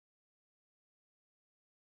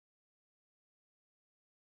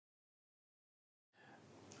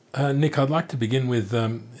Nick, I'd like to begin with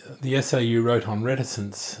the essay you wrote on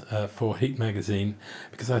reticence for Heat magazine,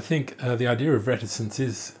 because I think the idea of reticence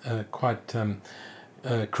is quite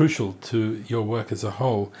crucial to your work as a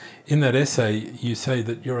whole. In that essay, you say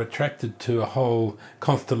that you're attracted to a whole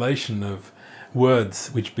constellation of words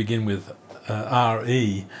which begin with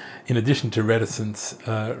RE, in addition to reticence: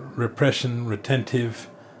 repression, retentive,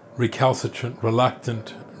 recalcitrant,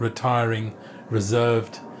 reluctant, retiring,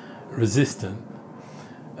 reserved, resistant.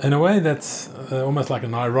 In a way, that's almost like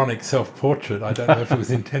an ironic self-portrait. I don't know if it was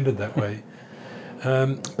intended that way.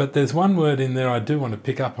 But there's one word in there I do want to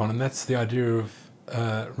pick up on, and that's the idea of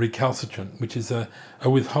recalcitrant, which is a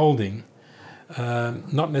withholding,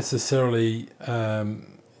 not necessarily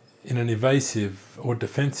in an evasive or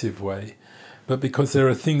defensive way, but because there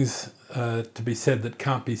are things to be said that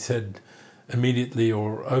can't be said immediately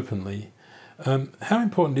or openly. How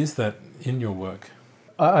important is that in your work?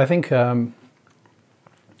 I think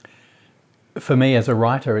for me as a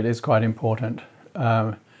writer it is quite important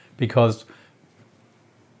because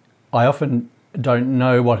I often don't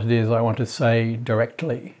know what it is I want to say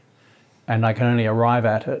directly, and I can only arrive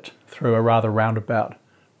at it through a rather roundabout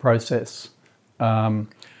process of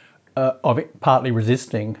it partly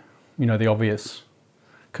resisting, the obvious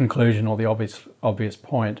conclusion or the obvious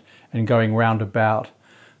point, and going roundabout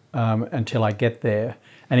until I get there.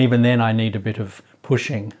 And even then I need a bit of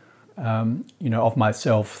pushing, of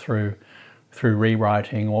myself through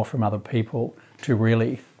rewriting or from other people to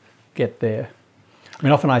really get there. I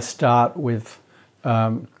mean, often I start with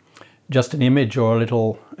just an image or a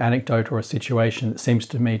little anecdote or a situation that seems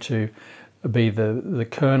to me to be the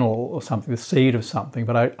kernel or something, the seed of something,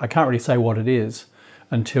 but I can't really say what it is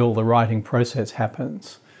until the writing process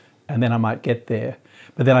happens, and then I might get there.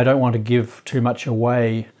 But then I don't want to give too much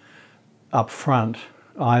away up front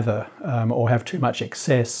either, or have too much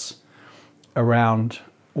excess around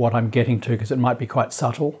what I'm getting to, because it might be quite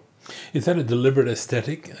subtle. Is that a deliberate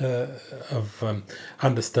aesthetic of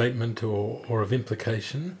understatement or of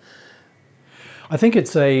implication? I think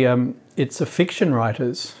it's a fiction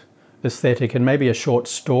writer's aesthetic, and maybe a short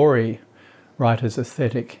story writer's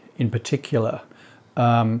aesthetic in particular,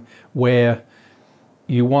 where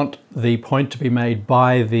you want the point to be made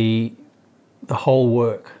by the whole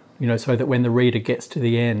work, so that when the reader gets to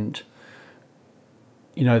the end,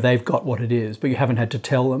 they've got what it is, but you haven't had to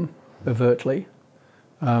tell them overtly.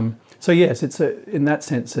 So yes, in that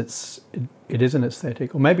sense, it is an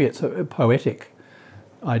aesthetic, or maybe it's a poetic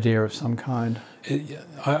idea of some kind.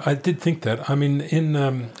 I did think that. I mean, in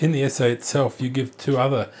the essay itself, you give two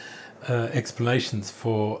other explanations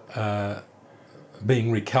for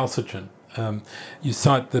being recalcitrant. You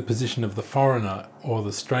cite the position of the foreigner or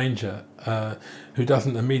the stranger who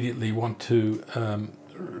doesn't immediately want to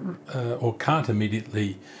or can't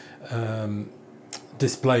immediately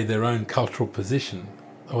display their own cultural position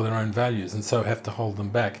or their own values, and so have to hold them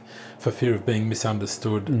back for fear of being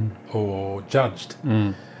misunderstood or judged.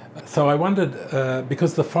 So I wondered,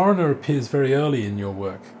 because the foreigner appears very early in your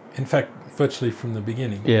work, in fact virtually from the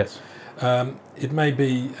beginning. Yes. It may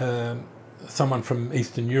be someone from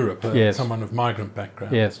Eastern Europe, yes. Someone of migrant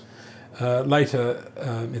background. Yes. Later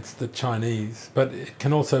it's the Chinese, but it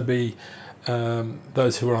can also be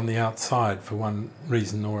those who are on the outside for one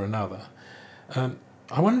reason or another.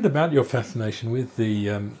 I wondered about your fascination with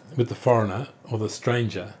the foreigner or the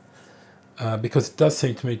stranger, because it does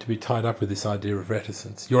seem to me to be tied up with this idea of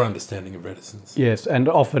reticence, your understanding of reticence. Yes, and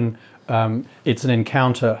often it's an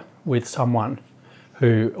encounter with someone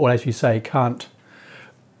who, or as you say, can't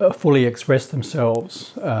fully express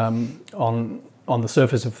themselves on the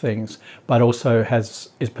surface of things, but also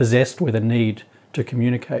is possessed with a need to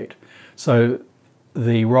communicate. So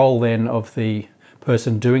the role then of the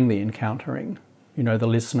person doing the encountering, the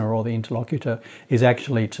listener or the interlocutor, is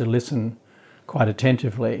actually to listen quite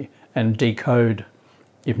attentively and decode,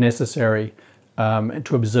 if necessary, and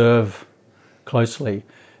to observe closely.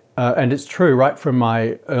 And it's true, right from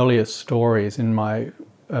my earliest stories in my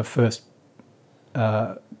first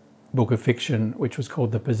book of fiction, which was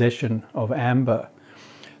called The Possession of Amber,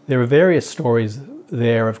 there are various stories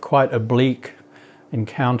there of quite oblique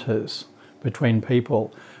encounters between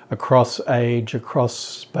people across age, across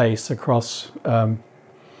space, across sort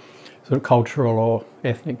of cultural or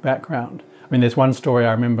ethnic background. I mean, there's one story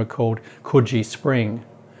I remember called Coogee Spring,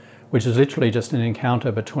 which is literally just an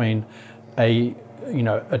encounter between a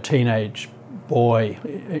teenage boy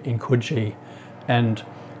in Coogee and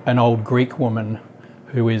an old Greek woman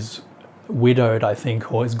who is widowed, I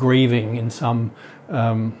think, or is grieving in some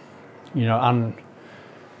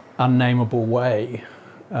unnameable way.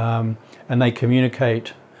 And they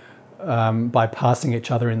communicate by passing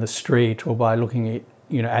each other in the street or by looking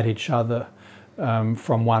at each other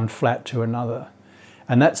from one flat to another.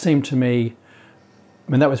 And that seemed to me,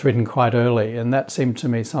 that was written quite early, and that seemed to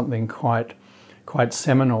me something quite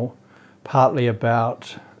seminal, partly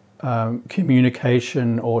about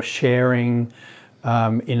communication or sharing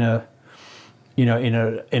in an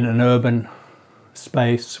urban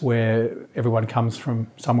space where everyone comes from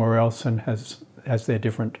somewhere else and has their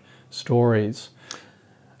different stories.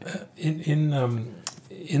 In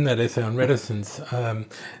that essay on reticence,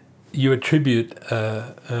 you attribute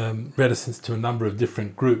reticence to a number of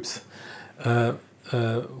different groups,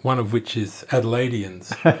 one of which is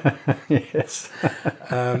Adelaideans. Yes.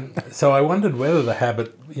 So I wondered whether the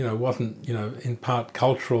habit, wasn't, in part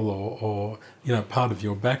cultural or part of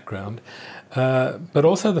your background, but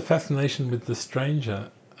also the fascination with the stranger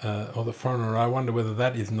or the foreigner. I wonder whether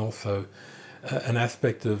that isn't also an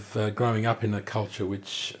aspect of growing up in a culture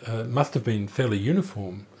which must have been fairly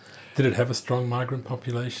uniform. Did it have a strong migrant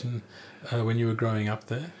population when you were growing up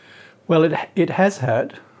there? Well, it has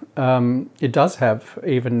had. It does have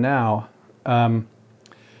even now.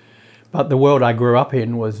 But the world I grew up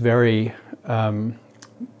in was very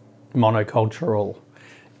monocultural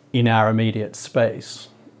in our immediate space.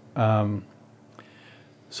 So,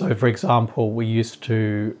 for example, we used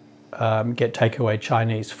to get takeaway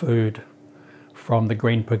Chinese food from the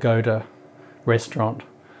Green Pagoda restaurant,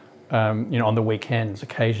 on the weekends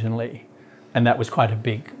occasionally, and that was quite a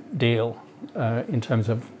big deal in terms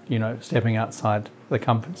of stepping outside the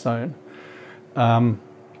comfort zone. And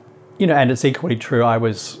it's equally true. I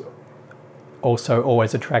was also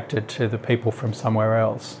always attracted to the people from somewhere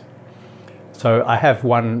else. So I have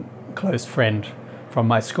one close friend from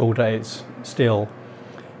my school days still,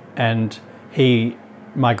 and he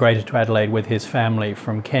migrated to Adelaide with his family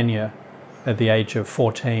from Kenya at the age of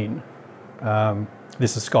 14.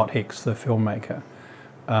 This is Scott Hicks, the filmmaker.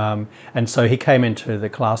 And so he came into the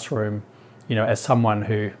classroom, as someone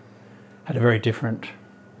who had a very different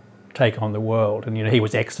take on the world. And, he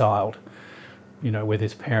was exiled, with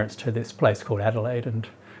his parents to this place called Adelaide and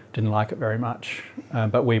didn't like it very much.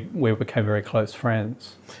 But we became very close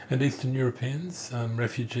friends. And Eastern Europeans,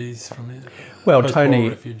 refugees from here? Well, Tony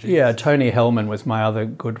Hellman was my other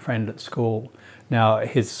good friend at school. Now,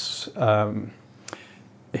 his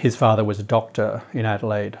father was a doctor in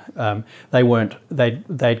Adelaide.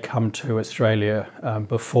 They'd come to Australia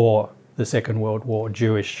before the Second World War,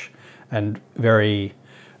 Jewish and very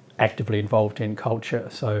actively involved in culture.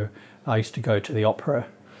 So I used to go to the opera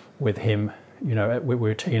with him. We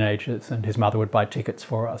were teenagers, and his mother would buy tickets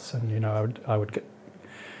for us, and I would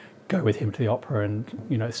go with him to the opera and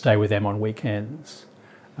stay with them on weekends.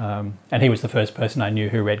 And he was the first person I knew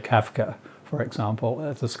who read Kafka, for example,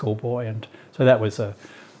 as a schoolboy, and so that was a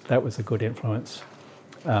good influence.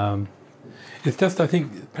 It's just, I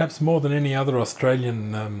think, perhaps more than any other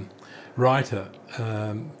Australian writer,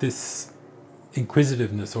 this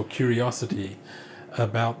inquisitiveness or curiosity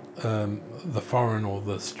about the foreign or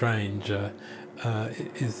the strange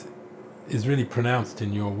is really pronounced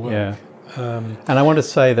in your work. Yeah. And I want to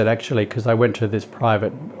say that actually, because I went to this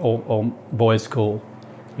private all boys school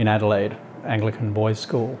in Adelaide, Anglican boys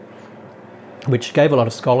school, which gave a lot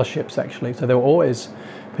of scholarships actually. So there were always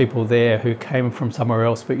people there who came from somewhere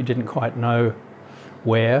else, but you didn't quite know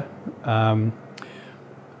where.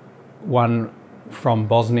 One from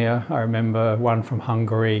Bosnia, I remember, one from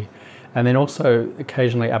Hungary, and then also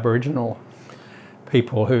occasionally Aboriginal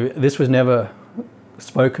people who, this was never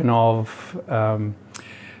spoken of,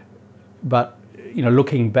 but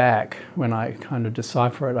looking back, when I kind of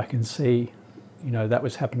decipher it, I can see, that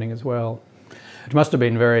was happening as well. It must have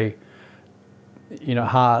been very,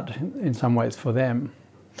 hard in some ways for them.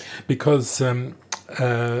 Because you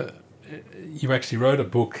actually wrote a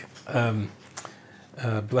book,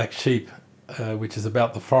 Black Sheep, which is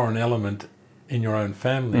about the foreign element in your own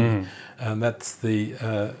family, and that's the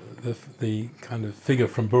kind of figure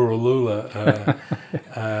from Burulula,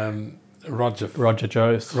 Roger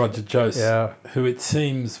Jose, yeah, who it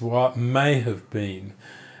seems may have been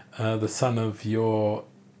the son of your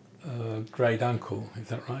great uncle. Is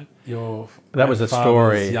that right? That was a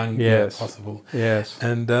story. Young, yes, possible. Yes,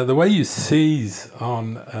 and the way you seize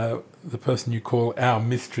on the person you call our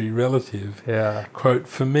mystery relative, yeah. Quote,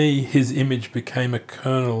 "For me, his image became a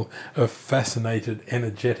kernel of fascinated,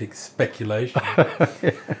 energetic speculation."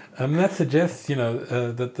 That suggests,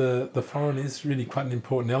 that the foreign is really quite an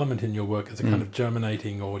important element in your work as a kind of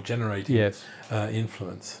germinating or generating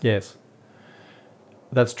influence. Yes,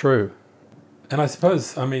 that's true. And I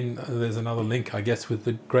suppose, there's another link, I guess, with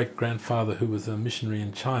the great-grandfather who was a missionary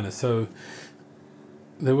in China. So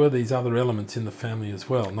there were these other elements in the family as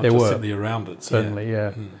well, not just simply around it. Certainly,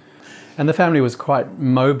 yeah. And the family was quite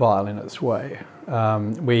mobile in its way.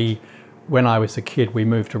 When I was a kid, we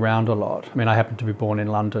moved around a lot. I mean, I happened to be born in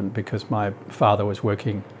London because my father was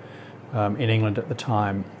working in England at the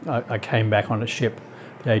time. I came back on a ship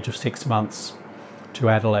at the age of 6 months to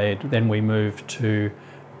Adelaide. Then we moved to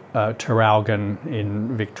Traralgon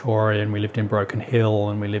in Victoria, and we lived in Broken Hill,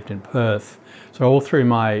 and we lived in Perth. So all through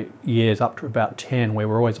my years up to about 10, we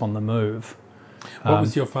were always on the move. What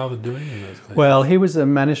was your father doing in those places? Well, he was a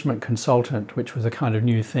management consultant, which was a kind of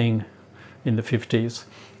new thing in the 50s.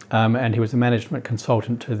 And he was a management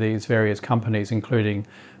consultant to these various companies, including,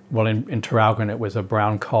 well, in Traralgon it was a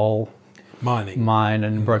brown coal mine,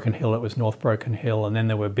 and in Broken Hill it was North Broken Hill, and then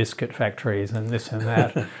there were biscuit factories and this and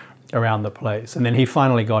that around the place. And then he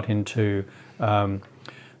finally got into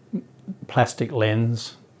plastic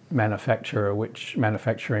lens manufacturing,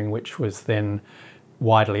 which was then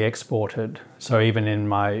widely exported. So even in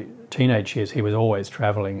my teenage years, he was always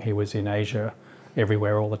traveling. He was in Asia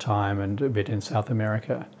everywhere all the time, and a bit in South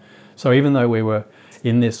America. So even though we were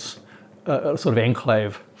in this sort of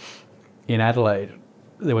enclave in Adelaide,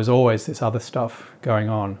 there was always this other stuff going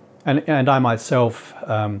on. And I myself,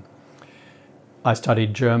 I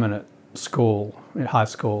studied German at school, in high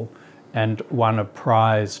school, and won a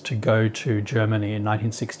prize to go to Germany in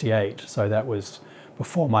 1968. So that was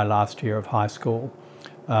before my last year of high school.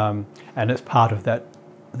 And as part of that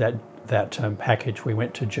package, we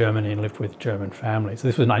went to Germany and lived with German families. So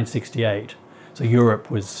this was 1968. So Europe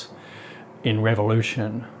was in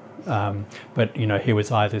revolution, but you know, here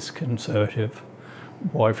was I, this conservative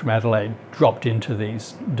boy from Adelaide, dropped into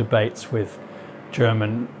these debates with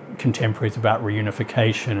German contemporaries about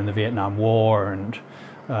reunification and the Vietnam War, and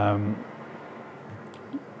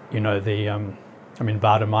you know, I mean,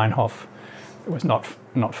 Baader Meinhof was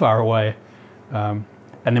not far away, and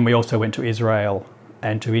then we also went to Israel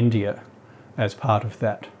and to India as part of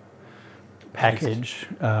that package,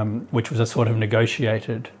 which was a sort of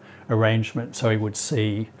negotiated arrangement, so he would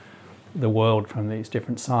see the world from these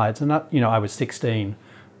different sides. And that, you know, I was 16,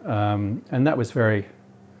 and that was very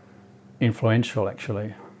influential,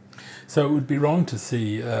 actually. So it would be wrong to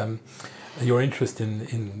see your interest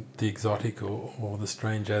in the exotic or the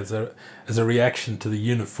strange as a reaction to the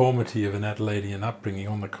uniformity of an Adelaidean upbringing.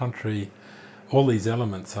 On the contrary, all these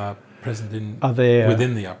elements are present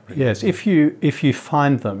within the upbringing. Yes, if you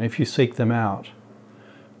find them, if you seek them out.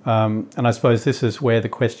 And I suppose this is where the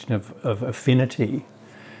question of affinity,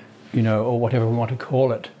 you know, or whatever we want to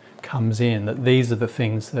call it, comes in, that these are the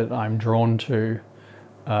things that I'm drawn to,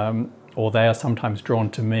 or they are sometimes drawn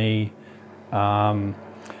to me.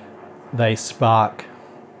 They spark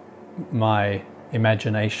my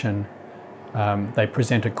imagination. They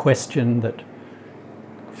present a question that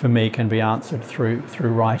for me can be answered through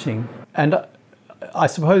writing. And I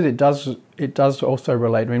suppose it does also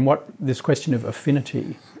relate, I mean, what this question of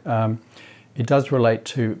affinity, it does relate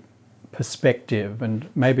to perspective and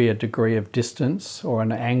maybe a degree of distance or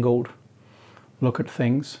an angled look at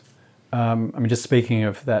things. I mean, just speaking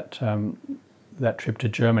of that trip to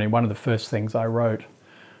Germany, one of the first things I wrote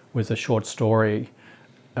was a short story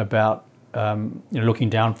about you know, looking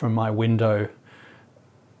down from my window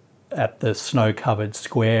at the snow-covered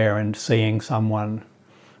square and seeing someone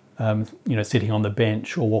you know, sitting on the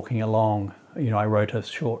bench or walking along. You know, I wrote a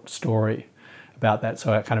short story about that,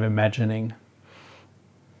 so I kind of imagining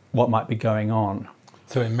what might be going on.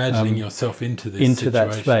 So imagining yourself into this situation.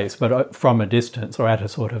 That space, but from a distance or at a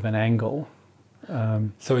sort of an angle.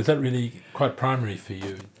 So is that really quite primary for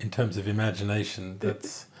you in terms of imagination?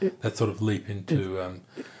 That sort of leap into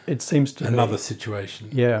it seems to another be. situation,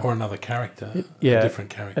 Yeah, or another character, yeah, a different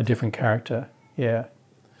character. A different character, yeah.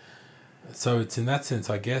 So it's in that sense,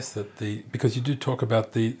 I guess, that because you do talk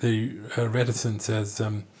about the reticence as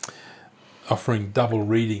offering double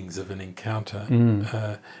readings of an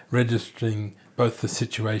encounter, registering both the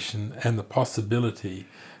situation and the possibility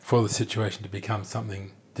for the situation to become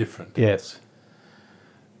something different. Yes.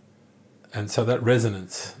 And so that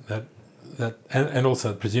resonance, and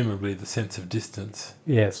also presumably the sense of distance,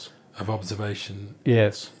 yes, of observation,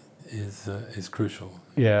 yes, is crucial.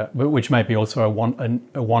 Yeah, but which may be also a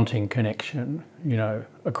wanting connection, you know,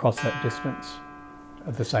 across that distance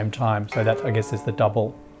at the same time. So that, I guess, is the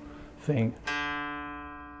double thing.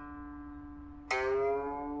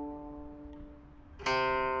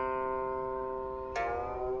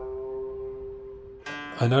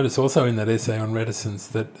 I notice also in that essay on reticence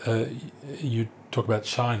that you talk about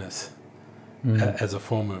shyness as a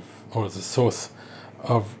form of, or as a source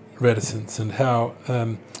of reticence, and how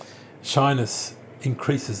shyness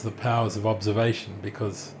increases the powers of observation,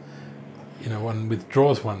 because one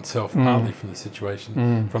withdraws oneself partly from the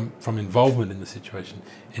situation, from involvement in the situation,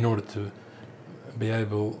 in order to be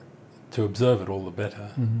able to observe it all the better.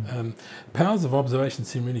 Powers of observation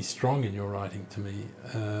seem really strong in your writing to me,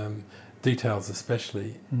 details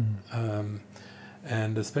especially,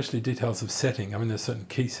 and especially details of setting. I mean, there's certain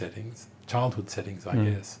key settings, childhood settings, I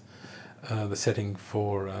guess. The setting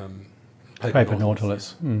for Paper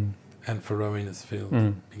Nautilus, and for Rowena's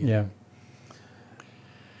Field. Yeah.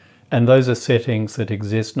 And those are settings that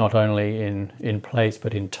exist not only in place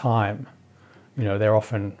but in time. They're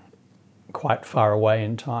often quite far away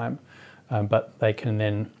in time, but they can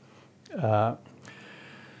then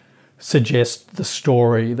suggest the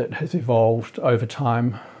story that has evolved over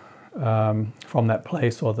time from that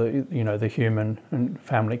place, or the human and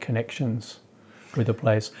family connections with the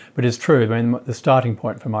place. But it's true, I mean, the starting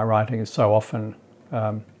point for my writing is so often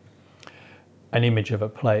an image of a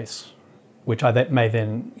place, which I may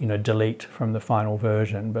then delete from the final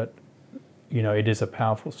version, but it is a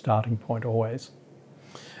powerful starting point always.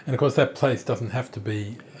 And of course that place doesn't have to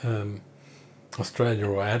be Australia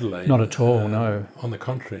or Adelaide. Not at all, no. On the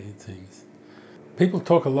contrary, it seems. People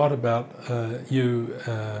talk a lot about you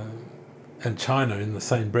and China in the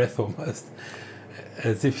same breath almost,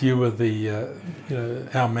 as if you were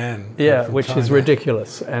our man. Yeah, which China. is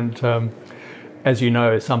ridiculous, and as you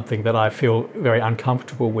know, is something that I feel very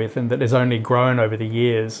uncomfortable with, and that has only grown over the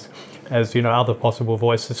years as other possible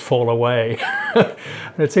voices fall away.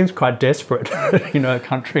 And it seems quite desperate, a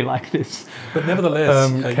country like this. But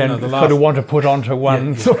nevertheless, can sort of want to put onto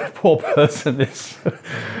one sort of poor person this,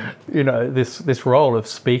 this role of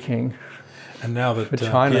speaking. And now that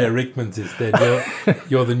Pierre Ryckmans is dead,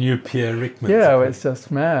 you're the new Pierre Ryckmans. Yeah, well, it's just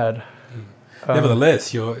mad.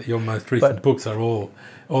 Nevertheless, your most recent books are all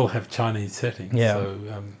have Chinese settings. Yeah.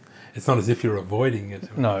 So it's not as if you're avoiding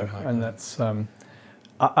it. No, and that's.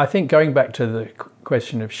 I think going back to the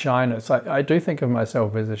question of shyness, I do think of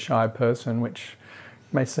myself as a shy person, which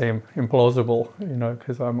may seem implausible,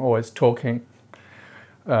 because I'm always talking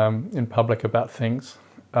in public about things.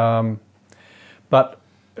 But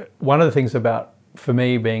one of the things for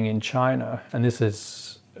me being in China, and this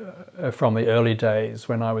is from the early days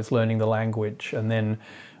when I was learning the language, and then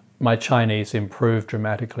my Chinese improved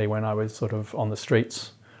dramatically when I was sort of on the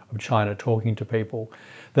streets of China talking to people,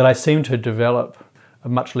 that I seemed to develop a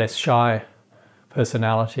much less shy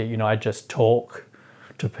personality. I just talk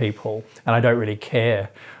to people and I don't really care,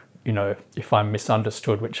 if I'm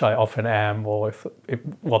misunderstood, which I often am, or if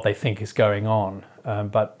what they think is going on.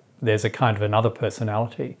 But there's a kind of another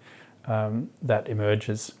personality that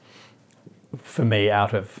emerges for me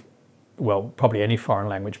out of, well, probably any foreign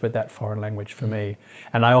language, but that foreign language for me.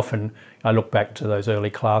 And I look back to those early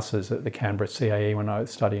classes at the Canberra CAE when I was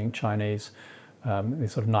studying Chinese,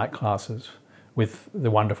 these sort of night classes with the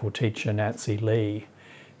wonderful teacher Nancy Lee.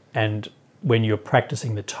 And when you're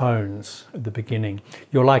practicing the tones at the beginning,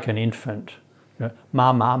 you're like an infant.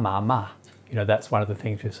 Ma, ma, ma, ma. That's one of the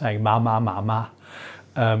things you're saying, ma, ma, ma, ma.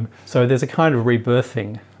 So there's a kind of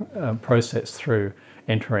rebirthing process through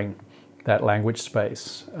entering that language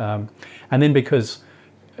space. And then because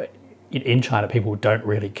in China people don't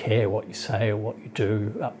really care what you say or what you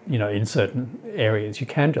do, in certain areas, you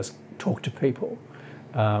can just talk to people.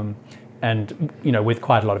 And with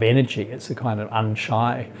quite a lot of energy. It's a kind of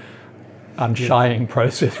unshying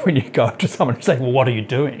process when you go up to someone and say, well, what are you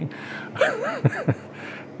doing?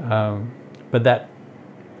 But that,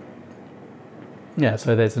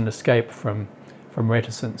 so there's an escape from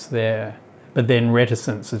reticence there. But then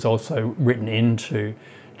reticence is also written into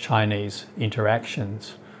Chinese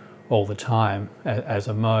interactions all the time as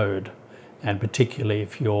a mode, and particularly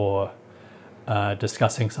if you're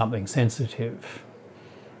discussing something sensitive.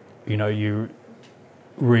 You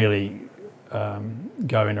really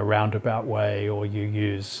go in a roundabout way, or you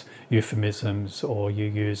use euphemisms, or you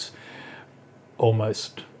use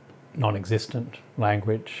almost non-existent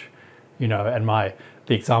language, and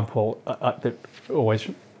the example that always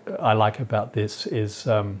I like about this is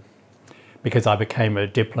because I became a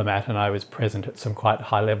diplomat and I was present at some quite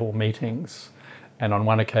high-level meetings, and on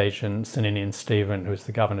one occasion Sir Ninian Stephen, who was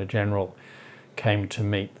the Governor-General, came to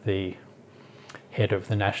meet the head of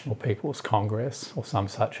the National People's Congress, or some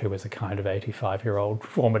such, who was a kind of 85-year-old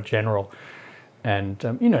former general. And,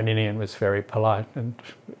 Ninian was very polite and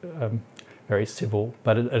very civil,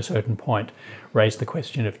 but at a certain point raised the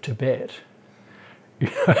question of Tibet.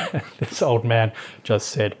 This old man just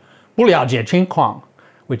said, 不了解情况,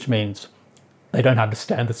 which means they don't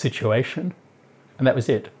understand the situation. And that was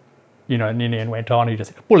it. Ninian went on, he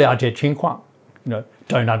just said, 不了解情况.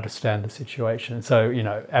 don't understand the situation. So,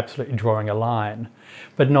 absolutely drawing a line,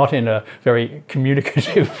 but not in a very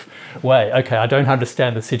communicative way. Okay, I don't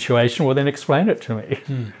understand the situation, well then explain it to me.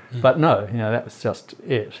 But no, that was just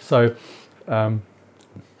it. So, no,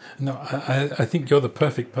 I think you're the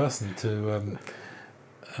perfect person to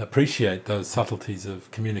appreciate those subtleties of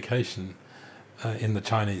communication in the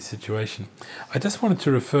Chinese situation. I just wanted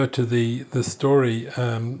to refer to the story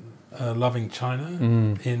Loving China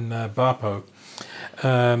in Bapo,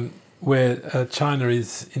 where China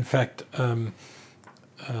is in fact the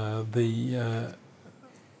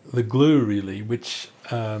glue really, which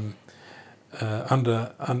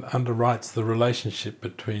underwrites the relationship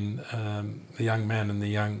between the young man and the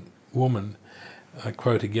young woman. I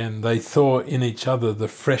quote again, "They saw in each other the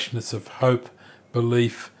freshness of hope,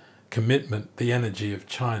 belief, commitment, the energy of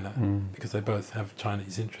China," because they both have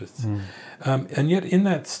Chinese interests. And yet in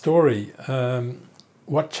that story,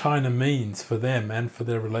 what China means for them and for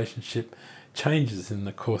their relationship changes in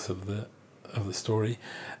the course of the story.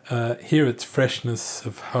 Here it's freshness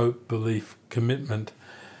of hope, belief, commitment.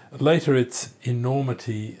 Later it's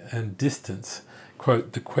enormity and distance.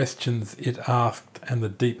 Quote, "the questions it asked and the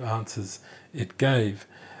deep answers it gave."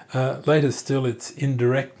 Later still it's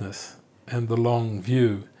indirectness and the long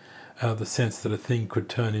view. The sense that a thing could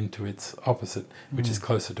turn into its opposite, which is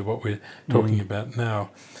closer to what we're talking about now.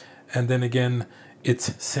 And then again,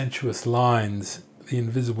 its sensuous lines, the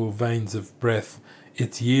invisible veins of breath,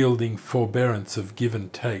 its yielding forbearance of give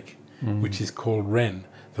and take, which is called Ren.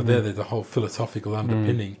 So there's a whole philosophical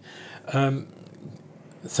underpinning.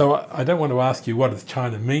 So I don't want to ask you what does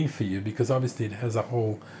China mean for you, because obviously it has a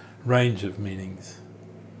whole range of meanings.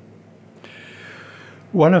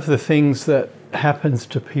 One of the things that happens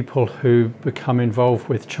to people who become involved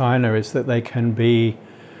with China is that they can be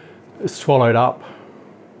swallowed up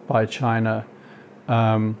by China,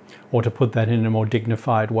 or to put that in a more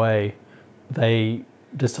dignified way, they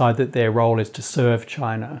decide that their role is to serve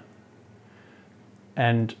China.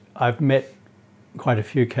 And I've met quite a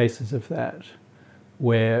few cases of that,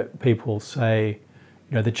 where people say,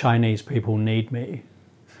 the Chinese people need me,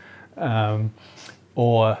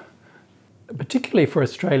 or particularly for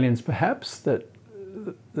Australians perhaps, that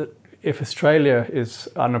if Australia is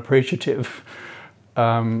unappreciative,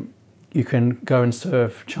 you can go and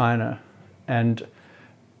serve China. And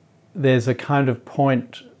there's a kind of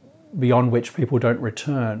point beyond which people don't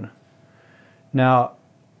return. Now,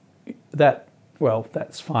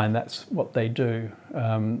 that's fine, that's what they do,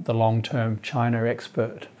 the long-term China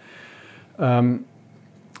expert.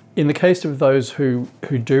 In the case of those who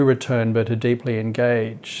do return but are deeply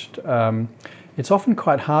engaged, it's often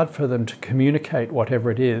quite hard for them to communicate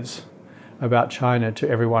whatever it is about China to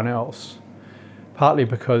everyone else, partly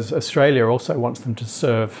because Australia also wants them to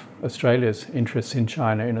serve Australia's interests in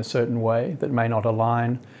China in a certain way that may not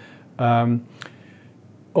align,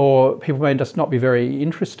 or people may just not be very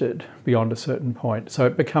interested beyond a certain point. So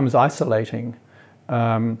it becomes isolating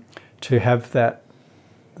to have that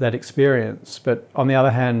experience. But on the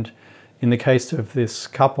other hand, in the case of this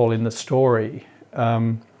couple in the story,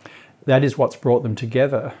 that is what's brought them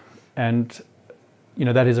together, and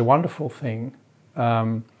that is a wonderful thing.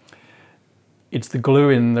 It's the glue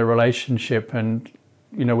in the relationship, and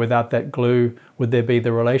without that glue, would there be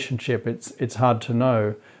the relationship? It's hard to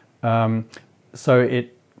know. So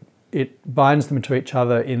it binds them to each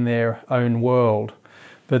other in their own world.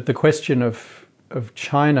 But the question of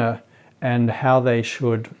China and how they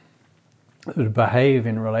should behave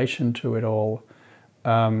in relation to it all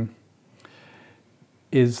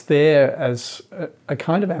is there as a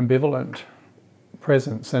kind of ambivalent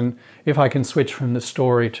presence. And if I can switch from the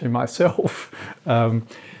story to myself,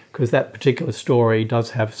 because that particular story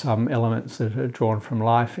does have some elements that are drawn from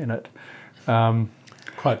life in it.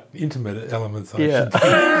 Quite intimate elements, I should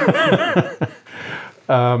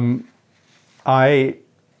say. I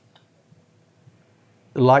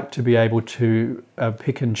like to be able to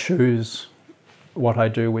pick and choose what I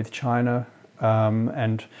do with China,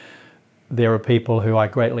 and there are people who I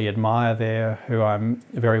greatly admire there, who I'm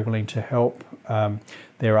very willing to help.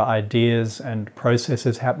 There are ideas and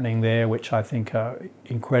processes happening there which I think are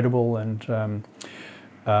incredible and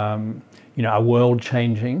are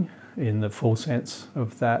world-changing in the full sense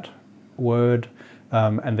of that word.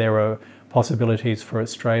 And there are possibilities for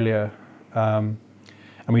Australia, and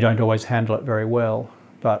we don't always handle it very well,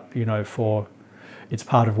 but it's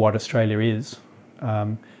part of what Australia is.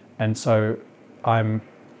 And so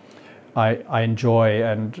I enjoy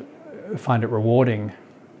and find it rewarding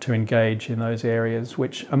to engage in those areas,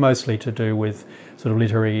 which are mostly to do with sort of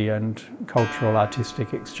literary and cultural,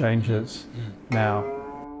 artistic exchanges now.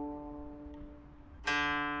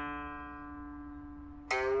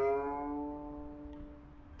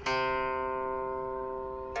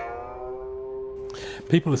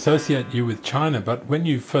 people associate you with China, but when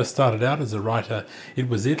you first started out as a writer, it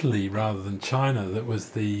was Italy rather than China that was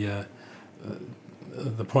the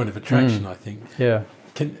point of attraction, I think. Yeah.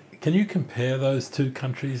 Can you compare those two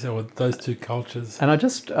countries or those two cultures? And I'll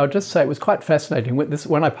just say it was quite fascinating.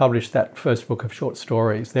 When I published that first book of short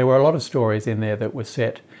stories, there were a lot of stories in there that were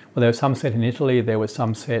set. Well, there were some set in Italy. There were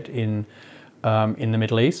some set in the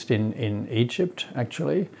Middle East, in Egypt,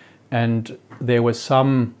 actually, and there was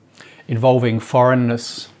some involving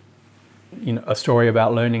foreignness. You know, a story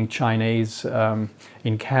about learning Chinese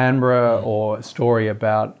in Canberra, or a story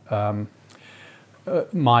about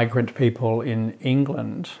migrant people in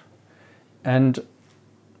England. And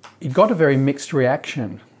it got a very mixed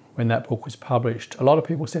reaction when that book was published. A lot of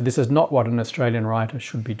people said this is not what an Australian writer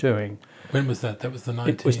should be doing. When was that? That was the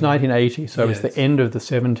 19... It was 1980, so yes. It was the end of the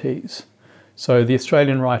 70s. So the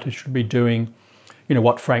Australian writer should be doing, you know,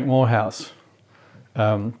 what Frank Morehouse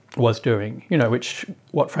was doing. You know,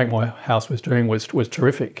 what Frank Morehouse was doing was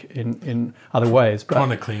terrific in other ways. But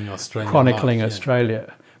chronicling Australia.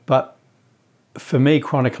 Yeah. But for me,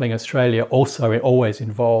 chronicling Australia also always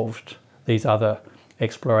involved these other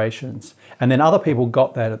explorations. And then other people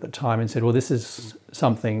got that at the time and said, well, this is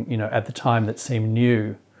something, you know, at the time that seemed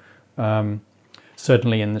new,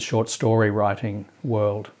 certainly in the short story writing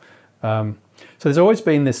world. So there's always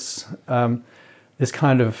been this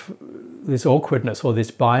kind of this awkwardness or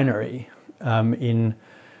this binary in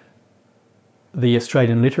the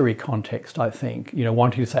Australian literary context, I think, you know,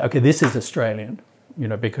 wanting to say, okay, this is Australian, you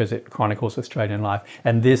know, because it chronicles Australian life,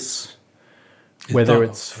 and this, whether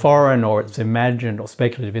it's foreign or it's imagined or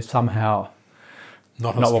speculative, is somehow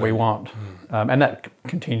not what we want. And that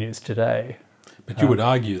continues today. But you would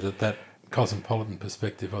argue that cosmopolitan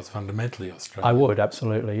perspective was fundamentally Australian. I would,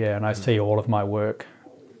 absolutely, yeah. And I see all of my work,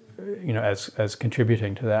 you know, as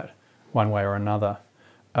contributing to that one way or another.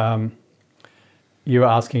 You were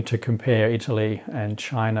asking to compare Italy and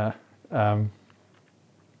China.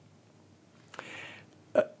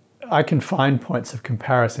 I can find points of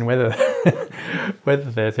comparison, whether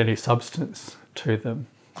there's any substance to them.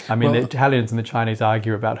 I mean, the Italians and the Chinese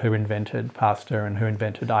argue about who invented pasta and who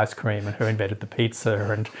invented ice cream and who invented the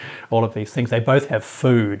pizza and all of these things. They both have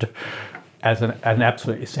food as an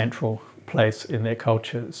absolutely central place in their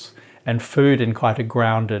cultures, and food in quite a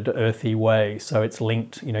grounded, earthy way. So it's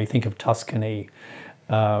linked, you know, you think of Tuscany,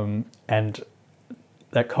 and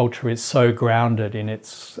that culture is so grounded in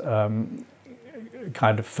its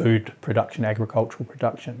kind of food production, agricultural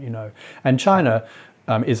production, you know. And China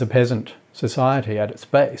is a peasant society at its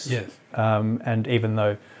base. Yes. And even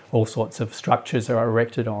though all sorts of structures are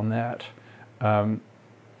erected on that,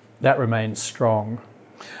 that remains strong.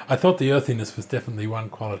 I thought the earthiness was definitely one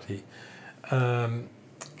quality.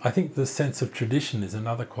 I think the sense of tradition is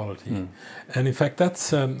another quality. And in fact,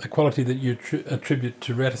 that's a quality that you attribute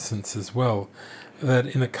to reticence as well, that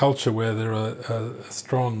in a culture where there are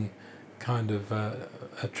strong kind of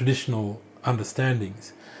traditional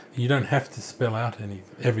understandings, you don't have to spell out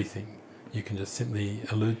everything. You can just simply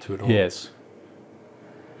allude to it all. Yes.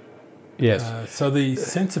 Yes. So the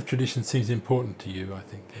sense of tradition seems important to you, I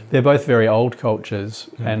think. They're both very old cultures,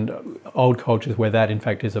 and old cultures where that, in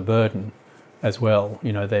fact, is a burden as well.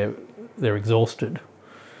 You know, they're exhausted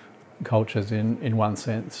cultures in one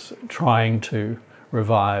sense, trying to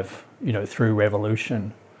revive, you know, through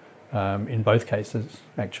revolution, in both cases,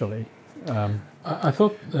 actually. I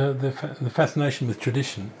thought the fascination with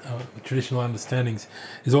tradition, with traditional understandings,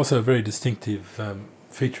 is also a very distinctive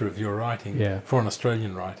feature of your writing for an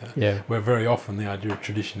Australian writer, where very often the idea of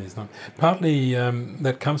tradition is not. Partly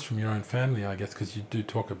that comes from your own family, I guess, because you do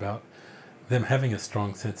talk about them having a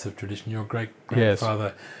strong sense of tradition. Your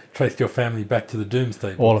great-grandfather traced your family back to the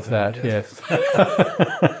Doomsday Book. All of that, yes.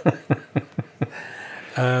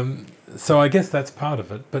 So I guess that's part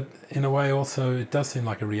of it, but in a way also it does seem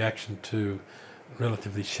like a reaction to a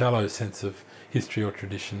relatively shallow sense of history or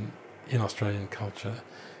tradition in Australian culture.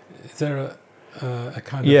 Is there a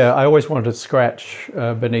kind of... Yeah, I always wanted to scratch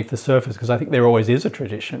beneath the surface, because I think there always is a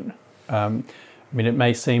tradition. I mean, it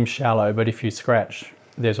may seem shallow, but if you scratch,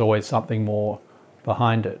 there's always something more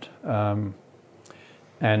behind it.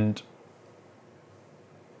 And,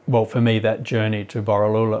 well, for me, that journey to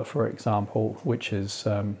Borroloola, for example, which is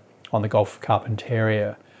on the Gulf of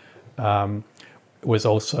Carpentaria, was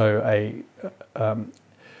also an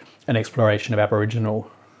exploration of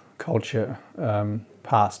Aboriginal culture,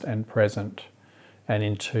 past and present, and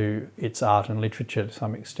into its art and literature to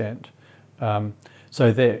some extent.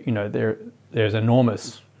 So there's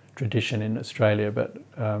enormous tradition in Australia, but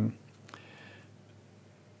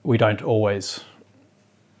we don't always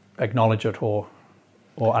acknowledge it or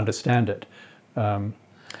understand it.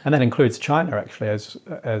 And that includes China, actually,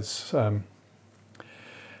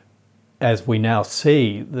 as we now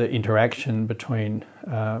see the interaction between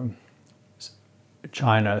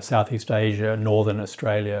China, Southeast Asia, Northern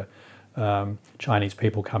Australia, Chinese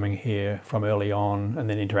people coming here from early on and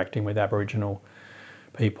then interacting with Aboriginal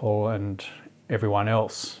people and everyone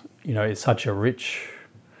else, you know, is such a rich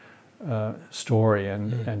story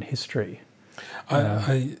and history.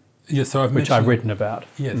 Yes, so which I've written about.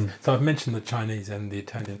 Yes, so I've mentioned the Chinese and the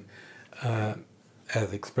Italian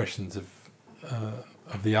as expressions of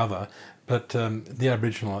the other, but the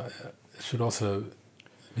Aboriginal should also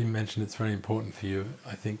be mentioned. It's very important for you,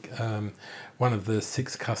 I think. One of the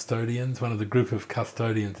 6 custodians, one of the group of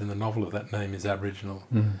custodians in the novel of that name is Aboriginal,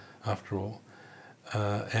 after all.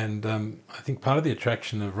 And I think part of the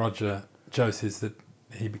attraction of Roger Jose is that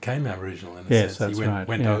he became Aboriginal in a sense. That's he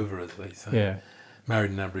went over, as they say. Yeah.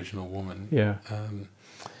 Married an Aboriginal woman. Yeah.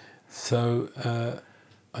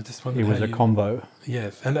 I just wondered. He was a combo.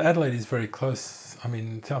 Yes, and Adelaide is very close. I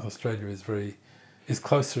mean, South Australia is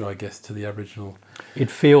closer, I guess, to the Aboriginal.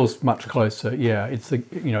 It feels much closer. Yeah, it's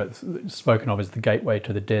it's spoken of as the gateway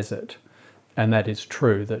to the desert, and that is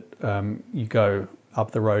true. That you go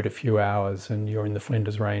up the road a few hours and you're in the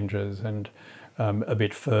Flinders Ranges and a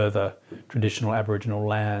bit further traditional Aboriginal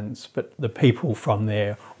lands, but the people from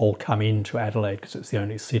there all come into Adelaide because it's the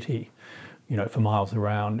only city, you know, for miles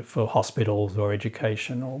around for hospitals or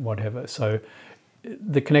education or whatever. So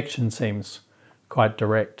the connection seems quite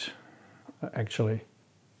direct, actually.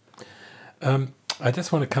 I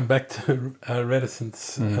just want to come back to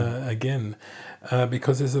reticence again,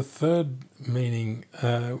 because there's a third meaning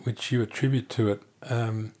which you attribute to it.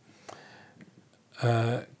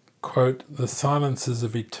 Quote, the silences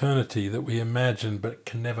of eternity that we imagine but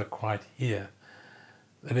can never quite hear.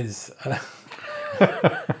 That is,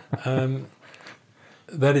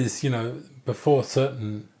 that is, you know, before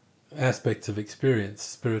certain aspects of experience,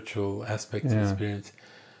 spiritual aspects of experience,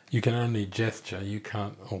 you can only gesture, you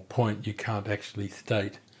can't, or point, you can't actually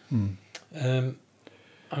state. I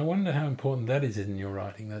wonder how important that is in your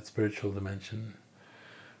writing, that spiritual dimension.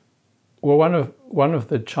 Well, one of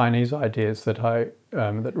the Chinese ideas that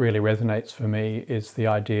that really resonates for me is the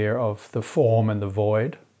idea of the form and the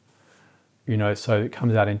void. You know, so it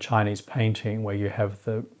comes out in Chinese painting where you have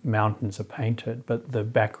the mountains are painted, but the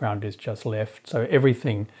background is just left. So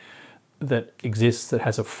everything that exists that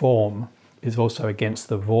has a form is also against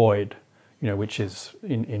the void, you know, which is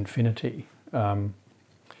in infinity.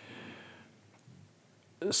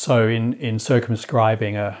 So in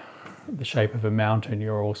circumscribing the shape of a mountain,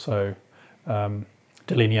 you're also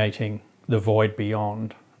delineating the void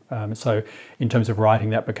beyond. So in terms of writing,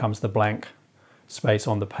 that becomes the blank space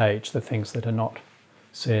on the page, the things that are not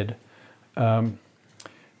said. In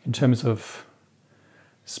terms of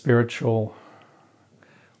spiritual,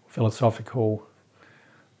 philosophical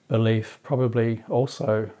belief, probably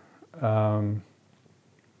also,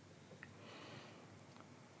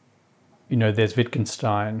 you know, there's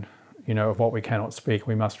Wittgenstein, you know, of what we cannot speak,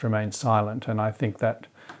 we must remain silent. And I think that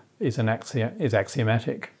is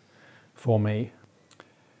axiomatic for me.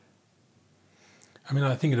 I mean,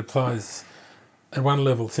 I think it applies at one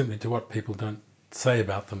level simply to what people don't say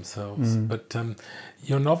about themselves, but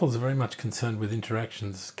your novels are very much concerned with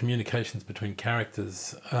interactions, communications between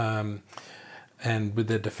characters, and with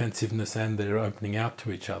their defensiveness and their opening out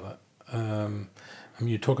to each other. I mean,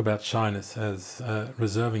 you talk about shyness as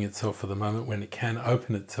reserving itself for the moment when it can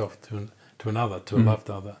open itself to another, to a loved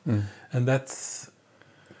other, and that's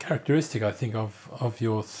characteristic, I think, of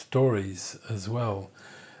your stories as well.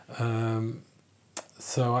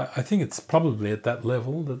 So I think it's probably at that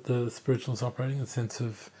level that the spiritual is operating, in the sense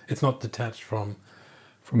of it's not detached from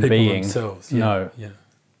people being themselves. No.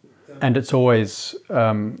 And it's always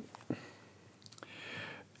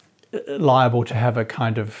liable to have a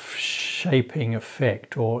kind of shaping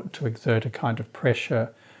effect or to exert a kind of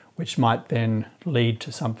pressure which might then lead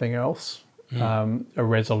to something else, a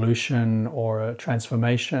resolution or a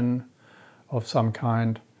transformation of some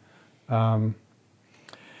kind. I'm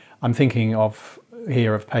thinking of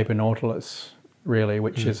Paper Nautilus, really,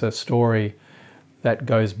 which is a story that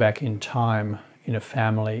goes back in time in a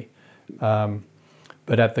family,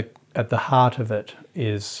 but at the heart of it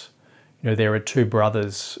is, you know, there are 2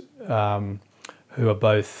 brothers who are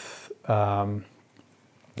both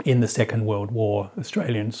in the Second World War,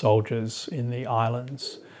 Australian soldiers in the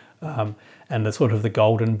islands, and the sort of the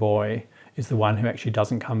golden boy is the one who actually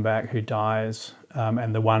doesn't come back, who dies,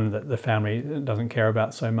 and the one that the family doesn't care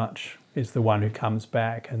about so much is the one who comes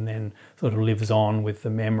back and then sort of lives on with the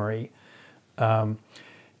memory. And,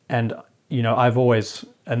 you know,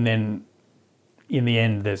 and then in the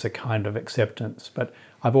end there's a kind of acceptance, but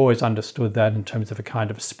I've always understood that in terms of a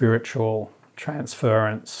kind of spiritual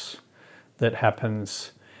transference that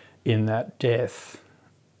happens in that death,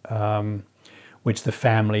 which the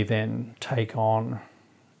family then take on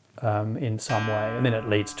in some way, and then it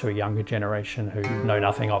leads to a younger generation who know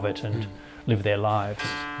nothing of it and live their lives.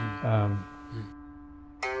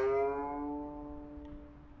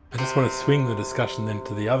 I just want to swing the discussion then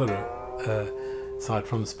to the other side,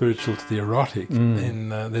 from the spiritual to the erotic.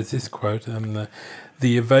 There's this quote,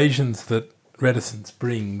 the evasions that reticence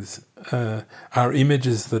brings are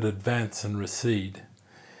images that advance and recede.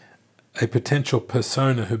 A potential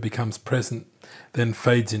persona who becomes present then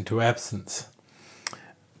fades into absence.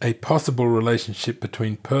 A possible relationship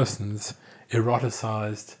between persons,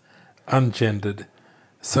 eroticized, ungendered,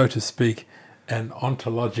 so to speak, an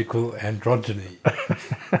ontological androgyny.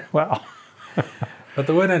 Wow. But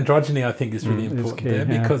the word androgyny, I think, is really important key, there,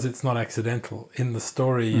 because it's not accidental. In the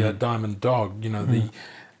story Diamond Dog, the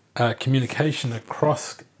communication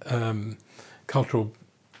across cultural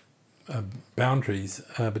boundaries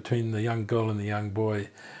between the young girl and the young boy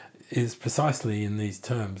is precisely in these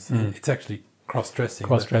terms. It's actually cross-dressing.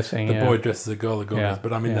 Cross-dressing, the boy dresses a girl, the girl does.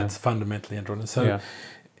 But I mean, that's fundamentally androgynous. So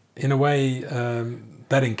in a way,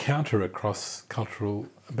 that encounter across cultural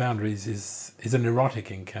boundaries is an erotic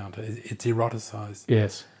encounter. It's eroticized.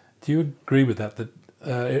 Yes. Do you agree with that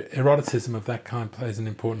eroticism of that kind plays an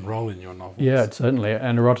important role in your novels? Yeah, certainly.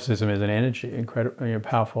 And eroticism is an energy, incredibly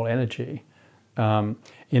powerful energy.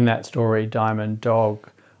 In that story, Diamond Dog,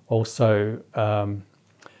 also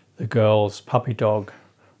the girl's puppy dog,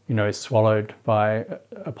 is swallowed by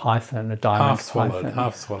a python, a diamond python.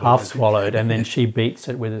 Half swallowed, and then she beats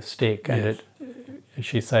it with a stick, and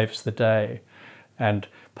she saves the day. And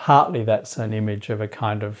partly that's an image of a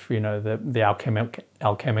kind of, the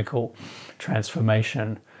alchemical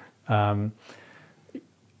transformation, of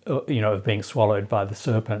being swallowed by the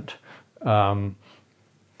serpent. And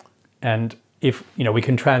if, we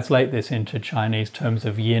can translate this into Chinese terms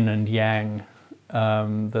of yin and yang,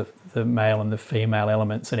 the male and the female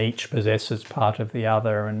elements, and each possesses part of the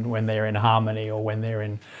other, and when they're in harmony or when they're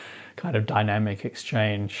in kind of dynamic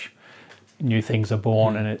exchange, new things are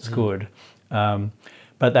born and it's good.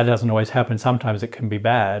 But that doesn't always happen. Sometimes it can be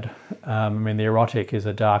bad. The erotic is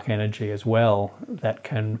a dark energy as well that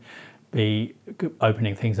can be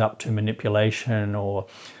opening things up to manipulation or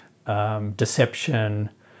deception,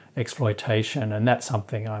 exploitation, and that's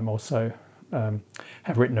something I'm also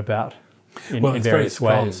have written about in various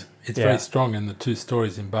ways. It's very strong in the two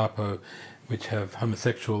stories in Bapo, which have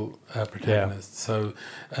homosexual protagonists. So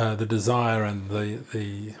the desire and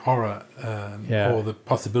the horror or the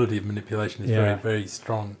possibility of manipulation is very, very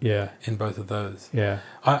strong in both of those.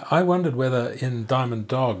 I wondered whether in Diamond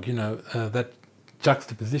Dog, that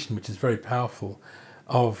juxtaposition, which is very powerful,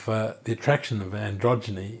 of the attraction of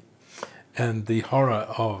androgyny and the horror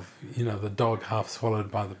of, the dog half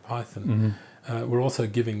swallowed by the python, we're also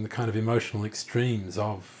giving the kind of emotional extremes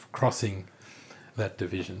of crossing that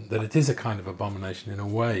division, that it is a kind of abomination in a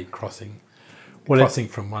way, crossing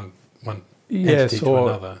from one entity to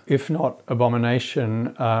another. If not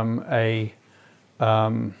abomination, a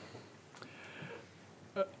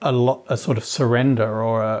sort of surrender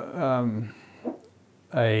or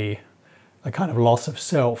a kind of loss of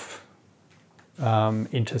self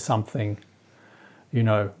into something,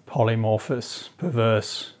 polymorphous,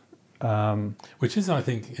 perverse. Which is, I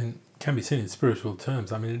think, can be seen in spiritual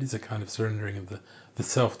terms. I mean, it is a kind of surrendering of the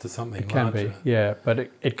self to something larger. It can be, but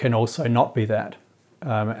it can also not be that,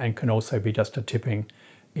 and can also be just a tipping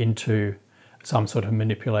into some sort of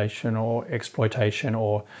manipulation or exploitation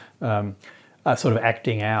or a sort of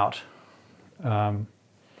acting out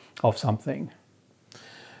of something.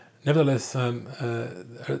 Nevertheless, the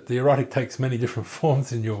erotic takes many different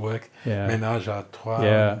forms in your work. Ménage à trois,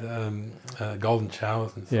 and, golden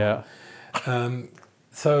showers and so on.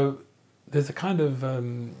 So there's a kind of, I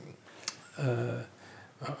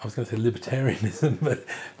was going to say libertarianism, but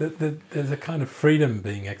there's a kind of freedom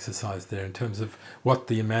being exercised there in terms of what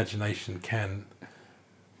the imagination can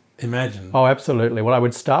imagine. Oh, absolutely. Well, I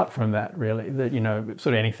would start from that, really, that,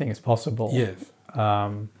 sort of anything is possible. Yes.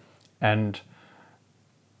 And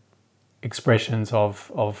expressions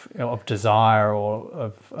of desire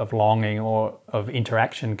or of longing or of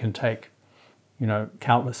interaction can take,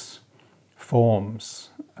 countless forms,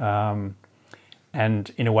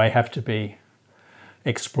 and in a way have to be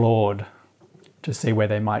explored to see where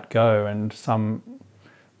they might go, and some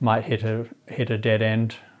might hit a dead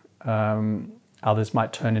end, others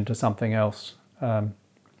might turn into something else. Kind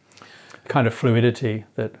of fluidity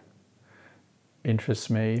that interests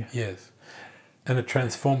me. Yes. And a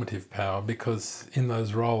transformative power, because in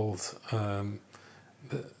those roles,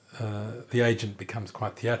 the agent becomes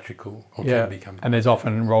quite theatrical, or Yeah, can become. and there's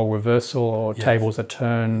often role reversal, or Yes. tables are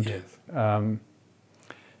turned. Yes.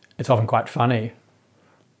 It's often quite funny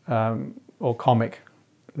or comic,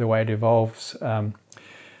 the way it evolves.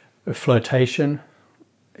 Flirtation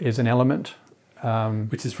is an element.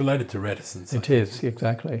 Which is related to reticence. It is,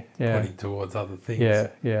 exactly. Yeah. Pointing towards other things. Yeah,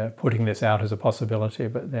 yeah. Putting this out as a possibility,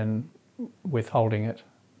 but then withholding it.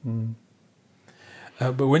 Mm.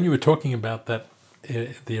 But when you were talking about that,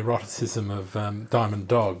 the eroticism of Diamond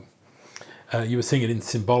Dog, you were seeing it in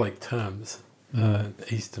symbolic terms,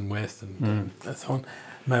 East and West and so on,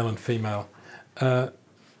 male and female.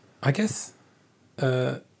 I guess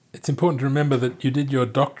it's important to remember that you did your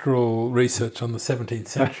doctoral research on the 17th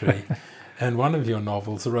century, and one of your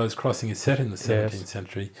novels, A Rose Crossing, is set in the 17th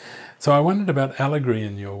century. So I wondered about allegory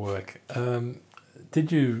in your work.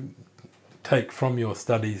 Did you take from your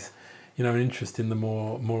studies, an interest in the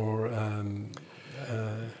more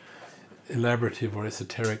elaborative or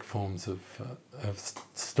esoteric forms of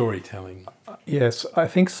storytelling? Yes, I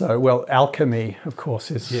think so. Well, alchemy, of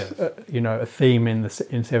course, is a theme in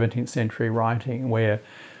 17th century writing, where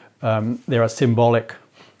there are symbolic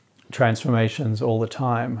transformations all the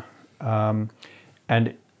time,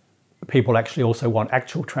 and people actually also want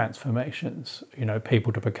actual transformations.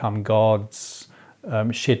 People to become gods,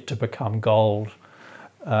 shit to become gold,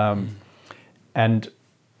 and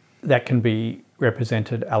that can be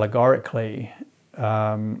represented allegorically.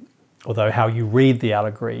 Although how you read the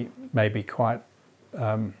allegory may be quite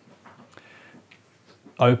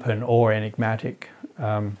open or enigmatic.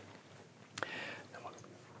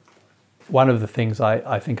 One of the things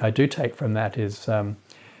I think I do take from that is, an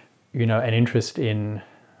interest in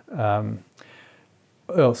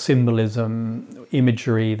symbolism,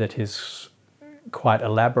 imagery that is quite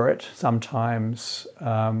elaborate sometimes,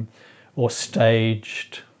 or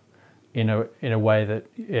staged in a way that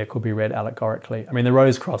could be read allegorically. I mean, the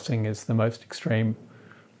Rose Crossing is the most extreme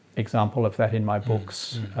example of that in my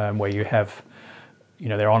books, where you have,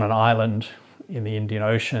 they're on an island in the Indian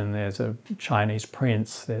Ocean. There's a Chinese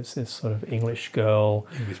prince. There's this sort of English girl.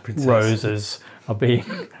 English princess. Roses are being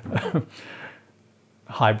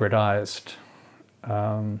hybridized.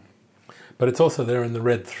 But it's also there in the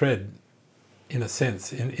red thread, in a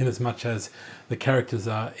sense, in as much as the characters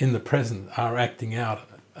are in the present, are acting out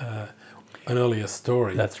an earlier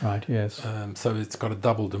story. That's right, yes. So it's got a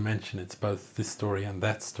double dimension. It's both this story and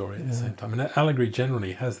that story at the same time. And allegory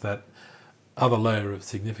generally has that other layer of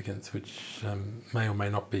significance, which may or may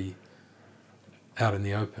not be out in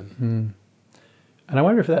the open. And I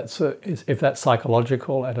wonder if that's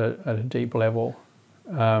psychological at a deep level,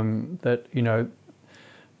 that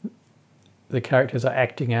the characters are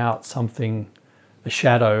acting out something, a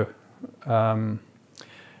shadow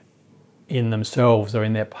in themselves or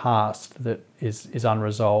in their past that is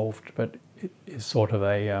unresolved, but it is sort of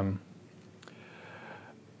a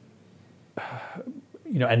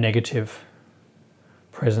negative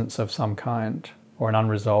presence of some kind, or an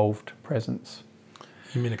unresolved presence.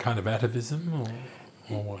 You mean a kind of atavism,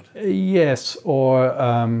 or what? Yes, or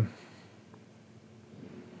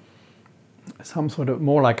some sort of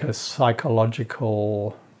more like a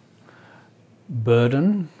psychological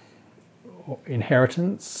burden, or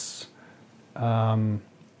inheritance,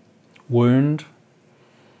 wound.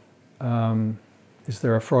 Is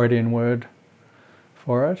there a Freudian word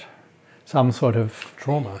for it? Some sort of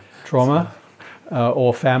Trauma.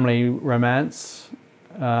 Or family romance,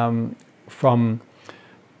 from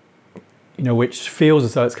which feels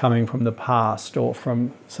as though it's coming from the past or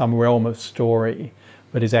from some realm of story,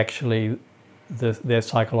 but is actually their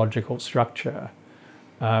psychological structure,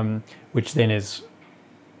 which then is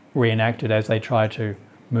reenacted as they try to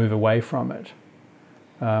move away from it.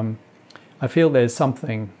 I feel there's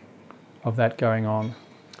something of that going on.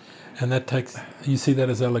 And you see that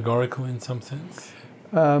as allegorical in some sense?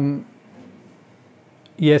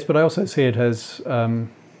 Yes, but I also see it as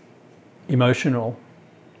emotional,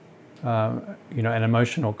 an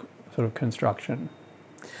emotional sort of construction.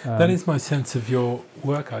 That is my sense of your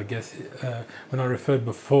work, I guess. When I referred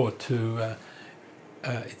before to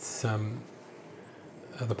it's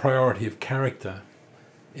the priority of character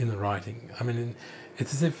in the writing. I mean,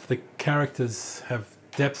 it's as if the characters have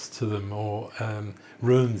depths to them, or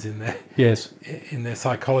rooms in their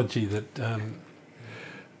psychology that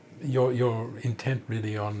your intent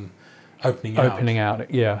really on opening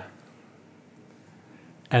out. Yeah.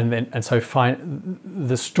 And so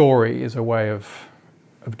the story is a way of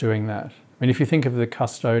doing that. I mean, if you think of the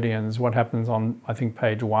Custodians, what happens on, I think,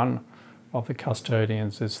 page 1 of the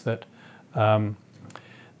Custodians is that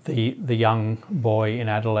the young boy in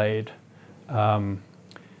Adelaide,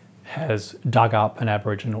 has dug up an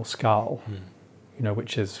Aboriginal skull, you know,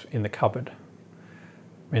 which is in the cupboard.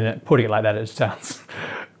 I mean, putting it like that, it sounds,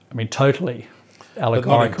 I mean, totally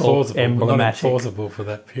allegorical, emblematic. Not implausible for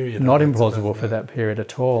that period. Not implausible for that period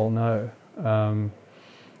at all, no.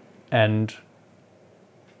 And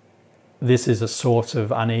this is a source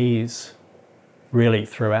of unease, really,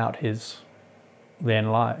 throughout his then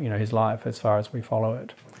life, you know, his life, as far as we follow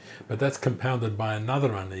it. But that's compounded by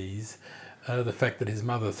another unease, the fact that his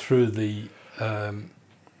mother threw the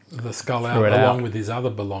skull out along with his other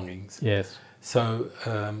belongings. Yes. So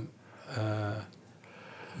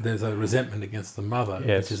there's a resentment against the mother,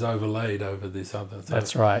 which is overlaid over this other. So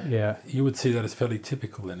that's right, yeah. You would see that as fairly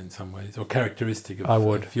typical then in some ways, or characteristic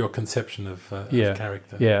of your conception of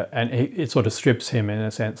character. Yeah, and it sort of strips him in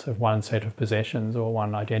a sense of one set of possessions or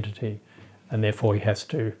one identity, and therefore he has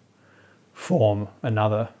to form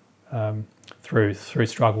another through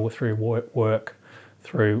struggle, through work,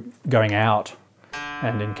 through going out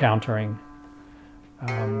and encountering.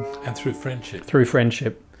 And through friendship. Through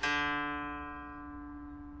friendship.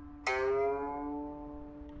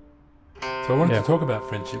 So I wanted to talk about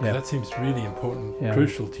friendship, because that seems really important,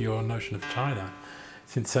 crucial to your notion of China,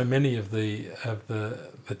 since so many of the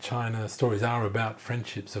China stories are about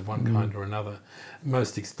friendships of one kind or another.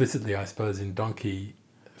 Most explicitly, I suppose, in Donkey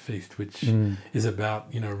Feast, which is about,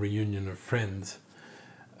 you know, reunion of friends.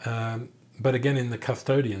 But again, in the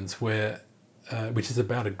Custodians, which is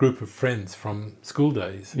about a group of friends from school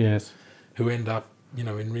days, who end up, you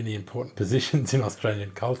know, in really important positions in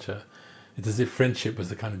Australian culture. It's as if friendship was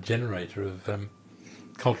the kind of generator of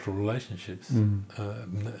cultural relationships,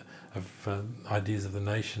 of ideas of the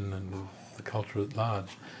nation and of the culture at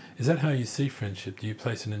large. Is that how you see friendship? Do you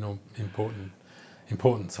place an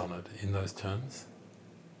importance on it in those terms?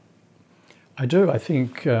 I do. I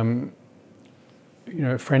think, you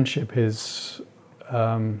know, friendship is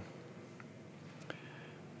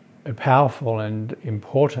powerful and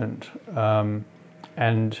important,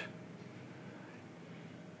 and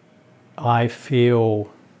I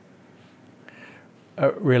feel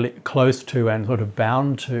really close to and sort of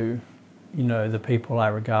bound to, you know, the people I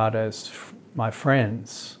regard as my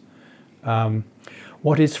friends.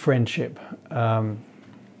 What is friendship?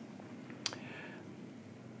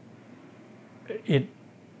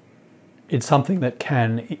 It's something that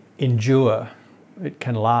can endure, it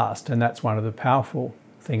can last, and that's one of the powerful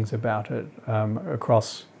things about it.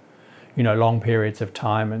 Across, you know, long periods of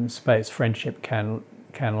time and space, friendship can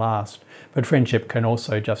last, but friendship can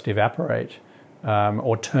also just evaporate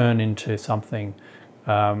or turn into something,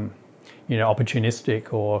 you know,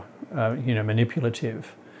 opportunistic or you know,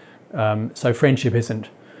 manipulative. So friendship isn't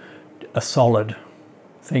a solid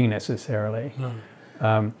thing necessarily,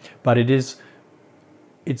 but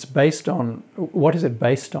it's based on, what is it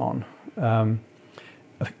based on?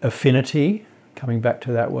 Affinity, coming back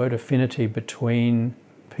to that word, affinity between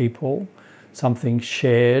people, something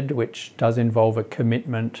shared, which does involve a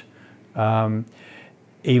commitment,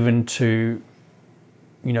 even to,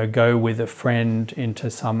 you know, go with a friend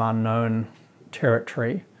into some unknown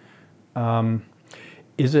territory.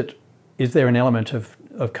 Is there an element of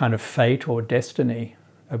kind of fate or destiny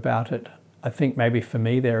about it? I think maybe for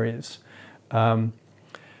me there is.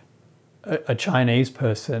 A Chinese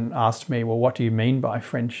person asked me, well, what do you mean by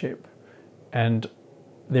friendship? And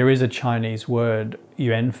there is a Chinese word,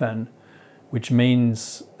 yuanfen, which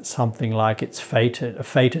means something like it's fated, a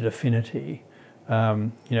fated affinity.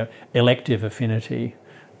 You know, elective affinity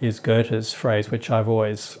is Goethe's phrase, which I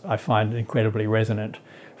find an incredibly resonant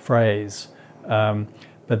phrase. But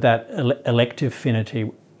that elective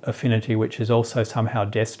affinity, which is also somehow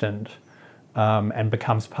destined and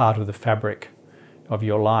becomes part of the fabric of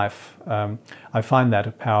your life, I find that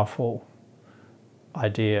a powerful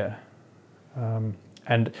idea.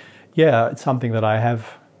 And yeah, it's something that I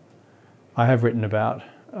have written about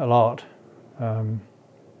a lot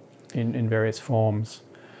in various forms.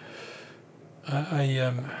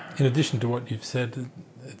 In addition to what you've said,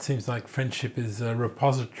 it seems like friendship is a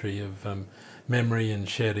repository of memory and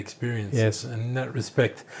shared experiences. Yes. And in that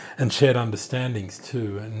respect, and shared understandings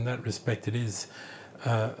too. And in that respect, it is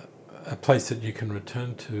a place that you can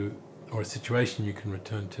return to, or a situation you can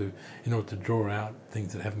return to, in order to draw out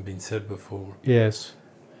things that haven't been said before. Yes.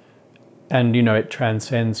 And, you know, it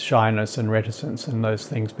transcends shyness and reticence and those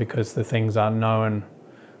things, because the things are known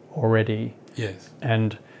already. Yes.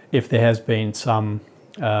 And if there has been some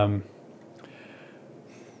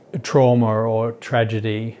trauma or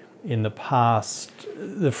tragedy in the past,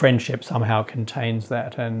 the friendship somehow contains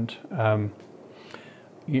that and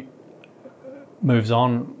moves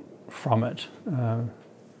on from it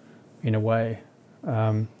in a way.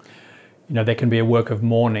 there can be a work of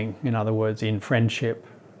mourning, in other words, in friendship,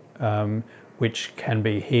 which can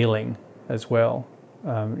be healing as well,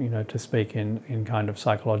 to speak in kind of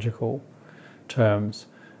psychological terms,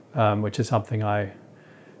 which is something I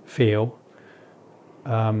feel.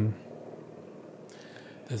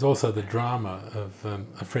 There's also the drama of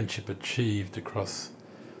a friendship achieved across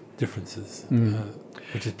differences,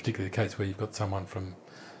 which is particularly the case where you've got someone from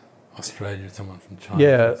Australia and someone from China.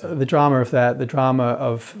 Yeah, the drama of that, the drama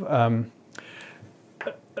of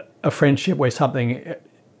a friendship where something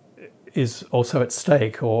is also at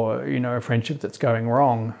stake, or a friendship that's going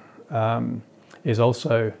wrong, is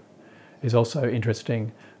also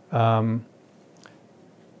interesting.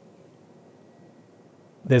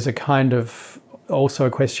 There's a kind of also a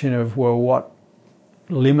question of, well, what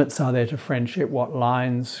limits are there to friendship? What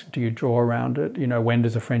lines do you draw around it? When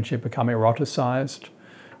does a friendship become eroticized?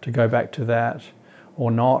 To go back to that, or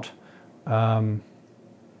not. And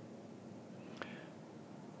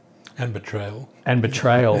betrayal. And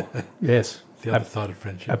betrayal, yes. The other side of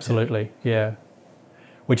friendship. Absolutely, yeah.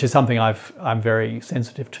 Which is something I'm very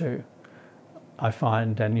sensitive to, I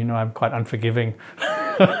find, and I'm quite unforgiving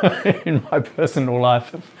in my personal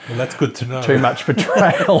life. Well, that's good to know. Too much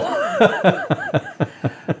betrayal.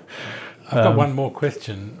 I've got one more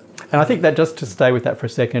question. And I think that, just to stay with that for a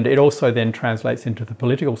second, it also then translates into the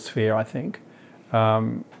political sphere, I think.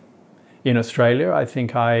 In Australia, I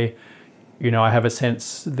think I have a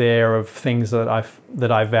sense there of things that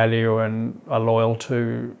I value and are loyal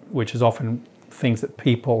to, which is often things that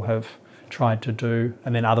people have tried to do,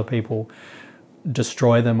 and then other people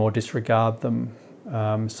destroy them or disregard them.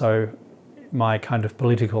 So my kind of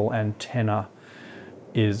political antenna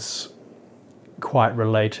is quite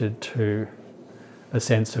related to a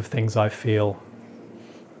sense of things I feel,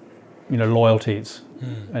 loyalties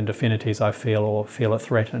and affinities I feel or feel are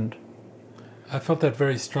threatened. I felt that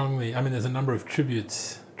very strongly. I mean, there's a number of tribute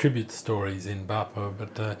stories in Bapo,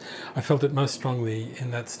 but I felt it most strongly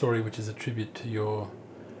in that story, which is a tribute to your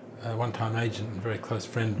one-time agent and very close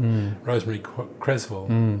friend, Rosemary Creswell.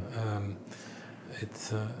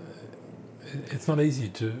 It's not easy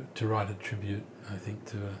to write a tribute, I think,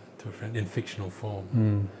 to a friend in fictional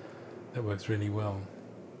form. That works really well.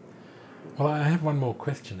 Well, I have one more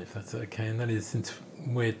question, if that's okay, and that is, since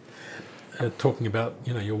we're talking about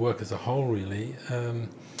your work as a whole, really,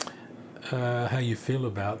 how you feel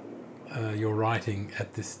about your writing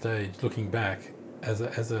at this stage, looking back as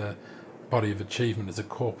a body of achievement, as a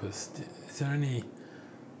corpus. Do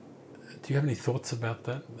you have any thoughts about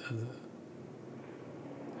that?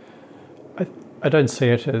 I don't see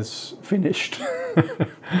it as finished.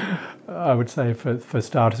 I would say, for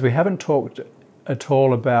starters. We haven't talked at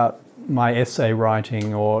all about my essay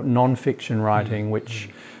writing or non-fiction writing, which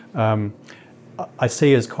I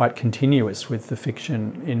see as quite continuous with the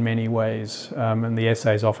fiction in many ways. And the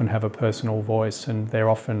essays often have a personal voice, and they're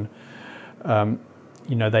often,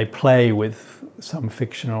 they play with some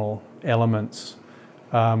fictional elements.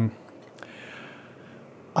 I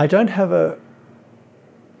don't have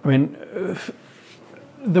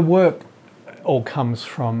the work all comes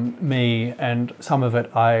from me, and some of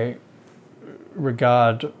it I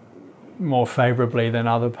regard more favourably than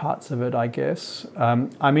other parts of it, I guess.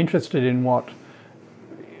 I'm interested in what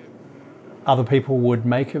other people would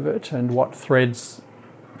make of it and what threads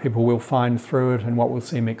people will find through it and what will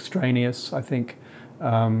seem extraneous. I think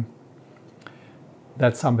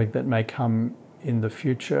that's something that may come in the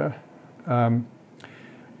future.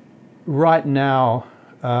 Right now,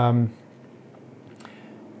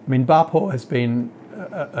 Bapo has been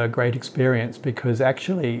a great experience because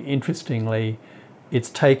actually, interestingly, it's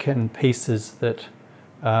taken pieces that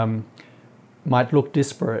might look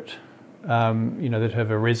disparate, that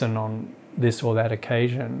have arisen on this or that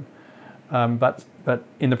occasion, but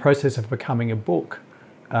in the process of becoming a book,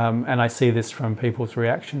 and I see this from people's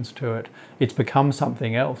reactions to it, it's become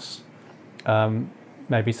something else,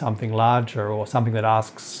 maybe something larger or something that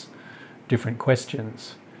asks different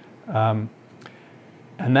questions. And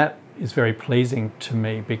that is very pleasing to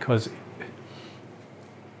me because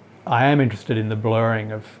I am interested in the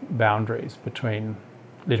blurring of boundaries between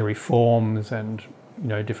literary forms and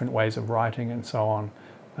different ways of writing and so on.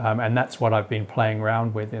 And that's what I've been playing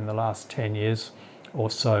around with in the last 10 years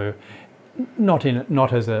or so, not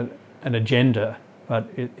as an agenda, but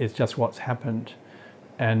it's just what's happened.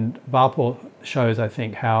 And Bapo shows, I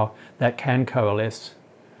think, how that can coalesce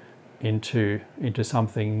into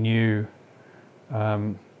something new.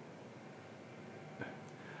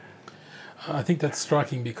 I think that's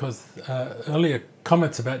striking because earlier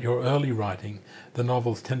comments about your early writing, the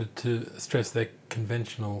novels tended to stress their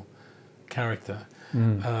conventional character.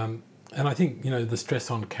 And I think, the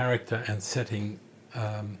stress on character and setting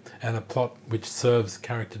and a plot which serves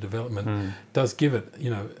character development does give it,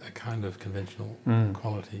 a kind of conventional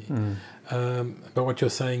quality. But what you're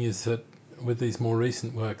saying is that with these more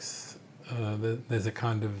recent works, there's a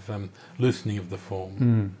kind of loosening of the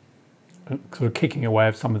form. Sort of kicking away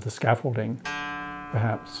of some of the scaffolding,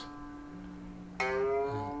 perhaps.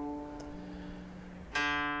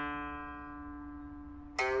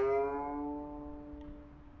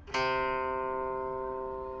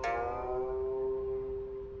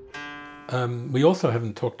 We also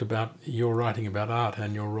haven't talked about your writing about art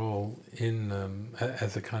and your role in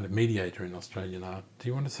as a kind of mediator in Australian art. Do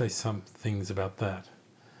you want to say some things about that?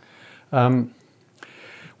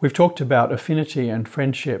 We've talked about affinity and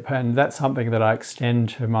friendship, and that's something that I extend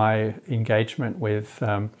to my engagement with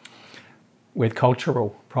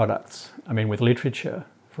cultural products. I mean, with literature,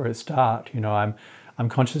 for a start. I'm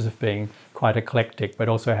conscious of being quite eclectic, but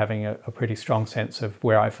also having a pretty strong sense of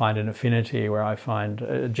where I find an affinity, where I find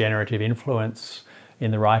a generative influence in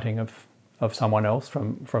the writing of someone else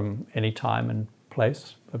from any time and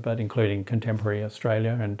place, but including contemporary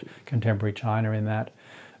Australia and contemporary China in that.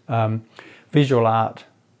 Visual art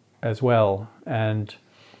as well, and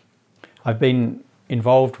I've been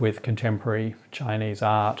involved with contemporary Chinese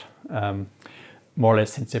art more or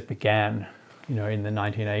less since it began, in the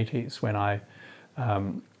 1980s when I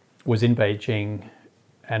was in Beijing,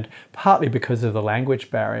 and partly because of the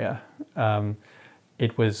language barrier, I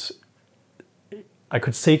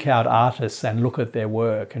could seek out artists and look at their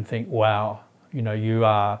work and think, wow, you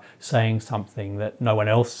are saying something that no one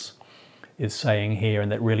else is saying here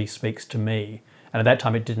and that really speaks to me. And at that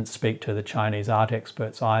time it didn't speak to the Chinese art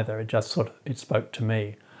experts either, it just it spoke to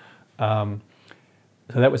me. So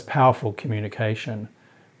that was powerful communication,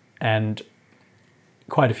 and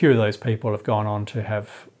quite a few of those people have gone on to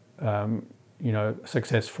have,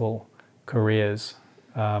 successful careers.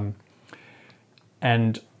 And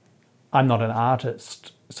I'm not an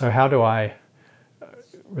artist, so how do I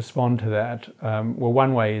respond to that? Well,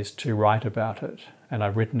 one way is to write about it, and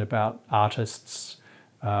I've written about artists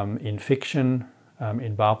in fiction.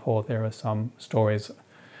 In Balpur there are some stories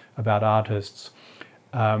about artists.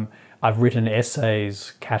 I've written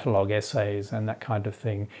essays, catalogue essays and that kind of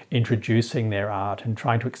thing, introducing their art and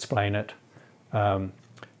trying to explain it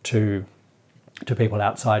to people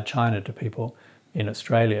outside China, to people in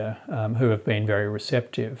Australia who have been very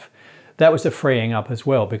receptive. That was a freeing up as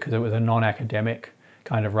well, because it was a non-academic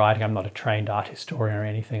kind of writing. I'm not a trained art historian or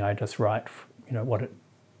anything. I just write, what it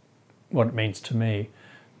means to me.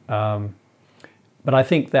 But I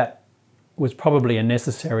think that was probably a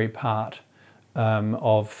necessary part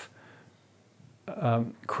of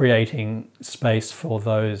creating space for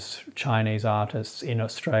those Chinese artists in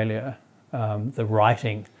Australia, the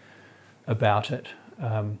writing about it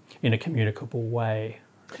in a communicable way.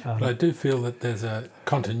 But I do feel that there's a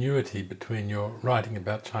continuity between your writing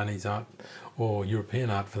about Chinese art, or European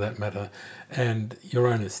art for that matter, and your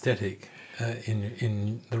own aesthetic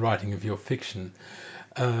in the writing of your fiction.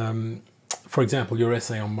 For example, your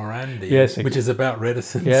essay on Morandi, yes, which is about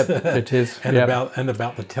reticence, yep, it is, and yep.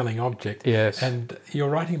 about the telling object. Yes, and you're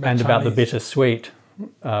writing about and Chinese... about the bittersweet,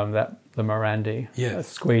 that the Morandi, yes. A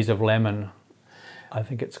squeeze of lemon, I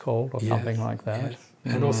think it's called, or yes, something like that. Yes.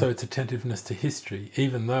 And also its attentiveness to history,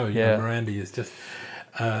 even though Morandi is just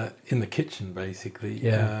in the kitchen basically.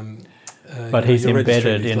 Yeah. But he's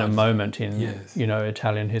embedded in a moment in yes.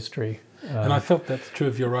 Italian history. And I felt that's true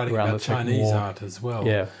of your writing about Chinese art as well.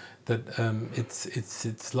 Yeah. That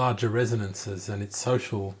its larger resonances and its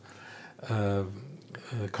social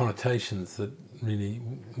connotations that really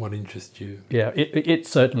what interest you. Yeah, it's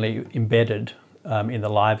certainly embedded in the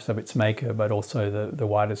lives of its maker, but also the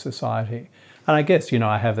wider society. And I guess,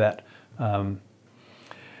 I have that,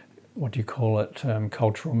 what do you call it,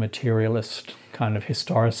 cultural materialist, kind of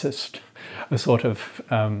historicist, a sort of,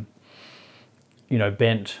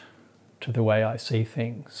 bent to the way I see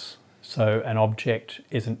things. So an object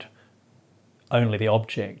isn't only the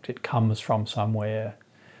object, it comes from somewhere,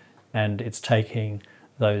 and it's taking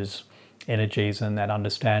those energies and that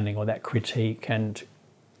understanding or that critique and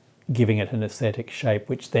giving it an aesthetic shape,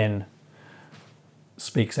 which then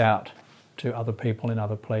speaks out to other people in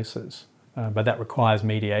other places. But that requires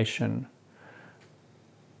mediation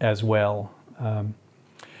as well.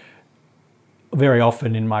 Very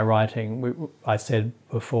often in my writing, I said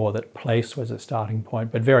before that place was a starting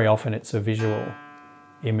point, but very often it's a visual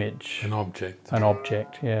image. An object. An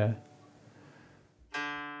object, yeah.